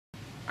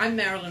I'm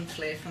Marilyn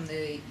Flair from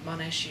the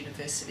Monash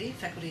University,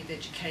 Faculty of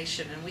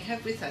Education, and we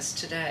have with us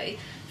today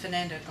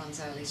Fernando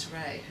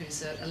Gonzalez-Rey,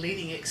 who's a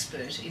leading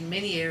expert in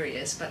many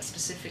areas, but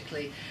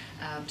specifically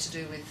to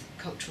do with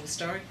cultural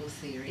historical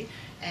theory.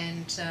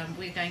 And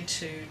we're going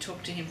to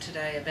talk to him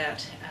today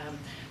about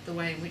the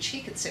way in which he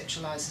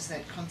conceptualises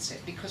that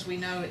concept, because we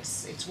know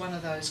it's one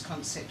of those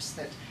concepts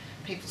that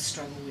people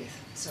struggle with.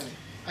 So,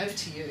 over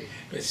to you.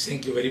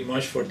 Thank you very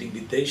much for the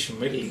invitation,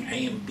 Marilyn. I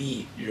am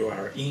B, you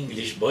are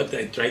English, but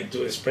I try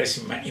to express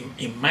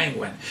in my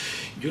one.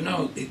 You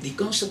know, the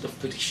concept of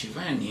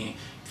Perezhivanie,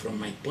 from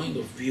my point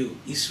of view,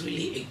 is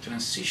really a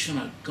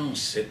transitional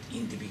concept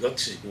in the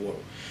Vygotsky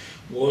world.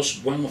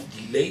 Was one of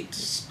the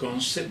latest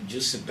concepts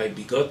used by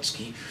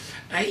Vygotsky.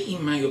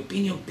 In my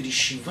opinion,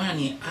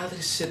 Perezhivanie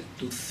addressed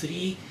to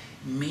three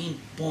main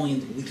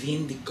points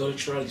within the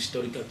cultural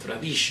historical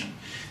tradition.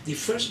 The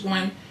first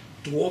one,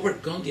 to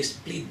overcome the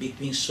split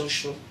between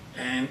social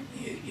and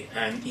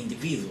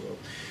individual.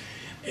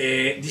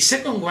 The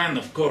second one,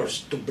 of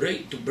course, to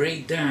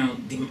break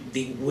down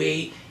the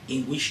way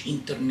in which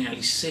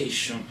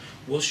internalization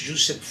was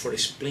used for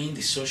explaining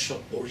the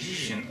social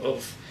origin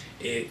of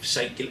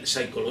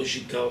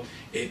psychological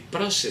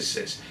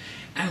processes.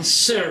 And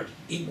third,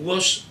 it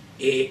was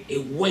a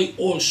way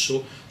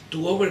also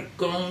to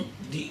overcome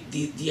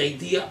the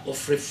idea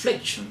of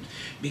reflection,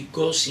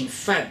 because in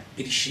fact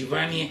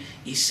Perezhivanie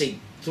is a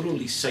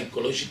truly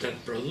psychological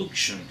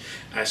production.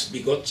 As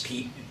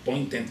Vygotsky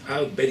pointed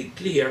out very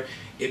clear,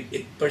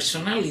 a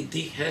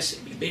personality has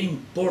very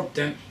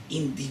important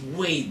in the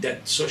way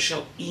that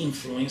social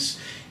influence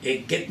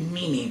get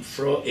meaning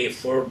for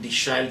the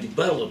child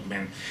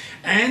development.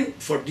 And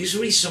for this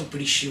reason,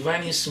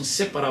 Perezhivanie is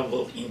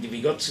inseparable in the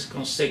Vygotsky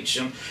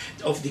conception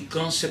of the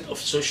concept of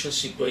social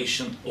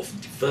situation of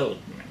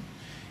development.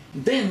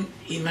 Then,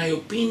 in my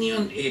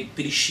opinion,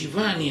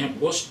 Perezhivanie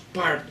was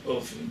part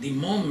of the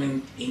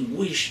moment in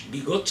which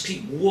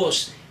Vygotsky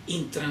was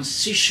in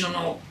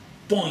transitional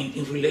point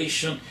in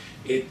relation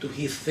to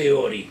his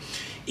theory.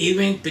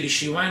 Even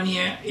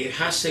Perezhivanie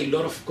has a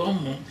lot of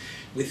common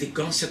with the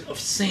concept of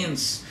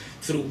sense,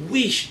 through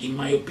which, in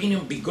my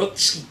opinion,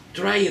 Vygotsky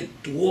tried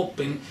to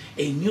open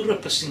a new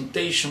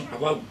representation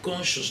about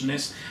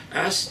consciousness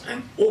as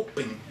an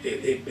open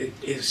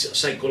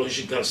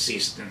psychological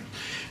system.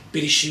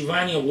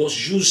 Perezhivanie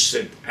was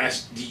used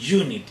as the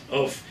unit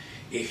of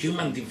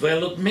human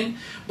development,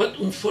 but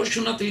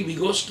unfortunately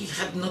Vygotsky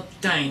had not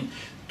time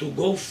to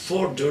go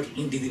further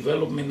in the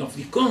development of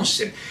the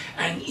concept,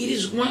 and it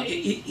is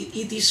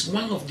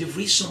one of the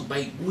reasons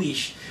by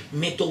which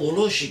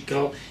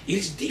methodological it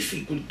is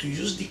difficult to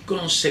use the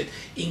concept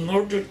in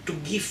order to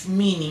give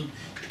meaning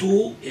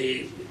to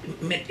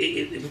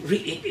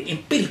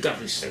empirical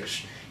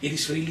research. It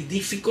is really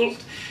difficult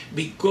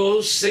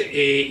because,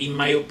 in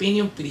my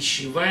opinion,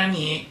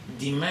 Perezhivanie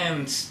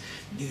demands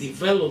the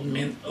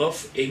development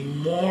of a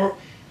more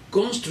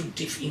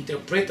constructive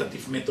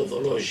interpretative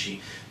methodology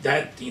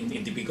that in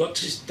the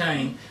Vygotsky's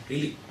time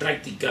really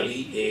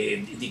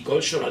practically the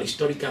cultural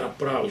historical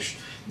approach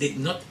did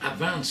not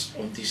advance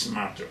on this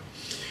matter.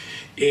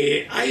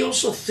 I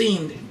also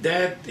think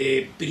that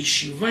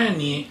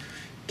Perezhivanie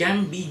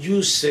can be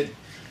used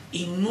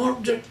in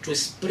order to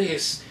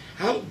express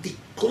how the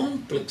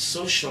complex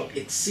social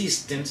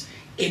existence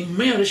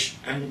emerged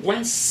in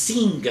one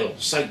single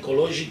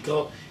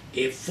psychological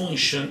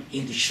function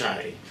in the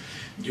child.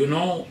 You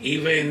know,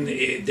 even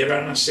there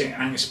are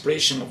an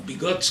expression of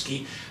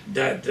Vygotsky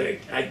that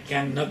I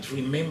cannot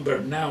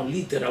remember now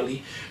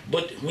literally,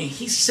 but when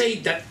he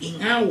said that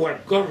in our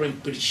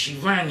current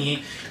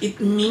Perezhivanie, it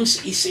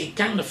means it's a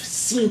kind of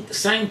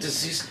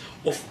synthesis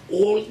of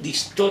all the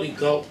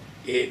historical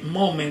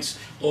moments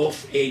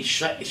of a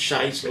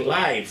child's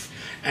life,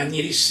 and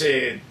it is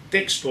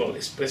textual,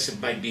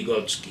 expressed by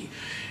Vygotsky.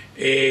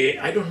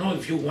 I don't know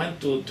if you want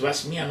to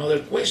ask me another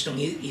question.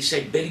 It's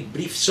a very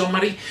brief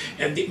summary,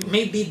 and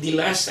maybe the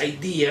last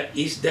idea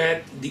is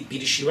that the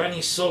Perezhivanie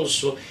is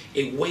also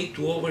a way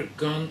to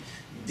overcome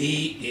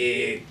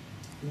the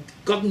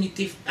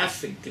cognitive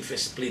affective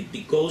split,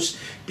 because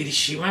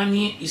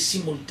Perezhivanie is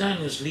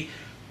simultaneously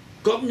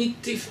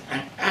cognitive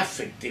and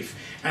affective,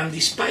 and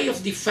despite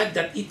of the fact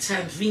that it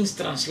has been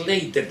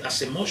translated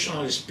as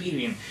emotional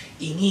experience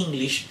in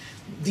English,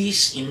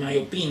 this, in my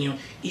opinion,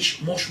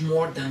 is much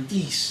more than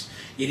this.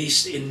 It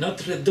is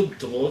not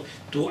reducible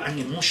to an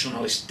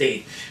emotional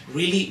state.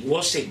 Really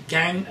was a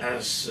kind,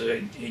 as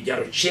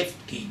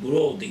Jarochevsky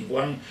wrote in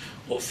one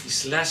of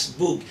his last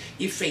book,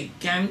 it's a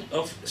kind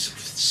of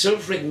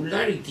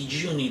self-regularity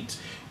unit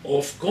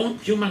of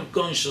human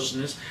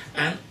consciousness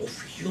and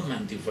of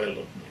human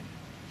development.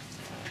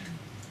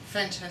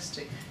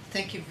 Fantastic.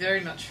 Thank you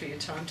very much for your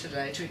time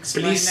today to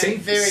explain Please, that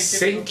very difficult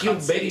thank you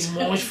concept.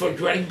 very much for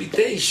your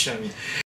invitation.